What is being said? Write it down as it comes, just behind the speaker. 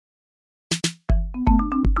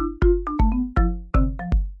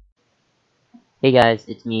Hey guys,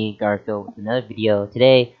 it's me, Garfield, with another video.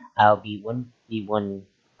 Today, I'll be 1v1.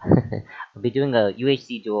 I'll be doing a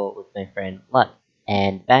UHC duel with my friend Luck.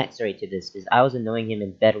 And backstory to this is I was annoying him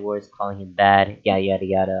in Bed Wars, calling him bad, yada yada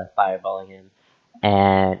yada, fireballing him.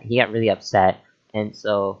 And he got really upset. And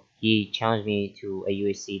so he challenged me to a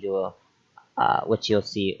UHC duel, which you'll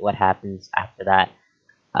see what happens after that.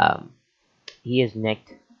 Um, he is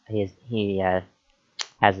nicked. He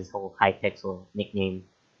has his whole Hypixel nickname,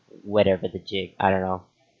 whatever the jig. I don't know.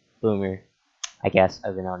 Boomer, I guess,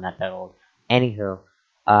 even though I'm not that old. Anywho,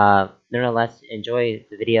 nonetheless, enjoy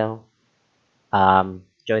the video.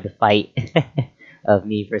 Enjoy the fight of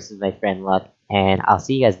me versus my friend Luck, and I'll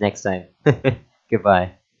see you guys next time.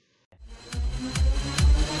 Goodbye.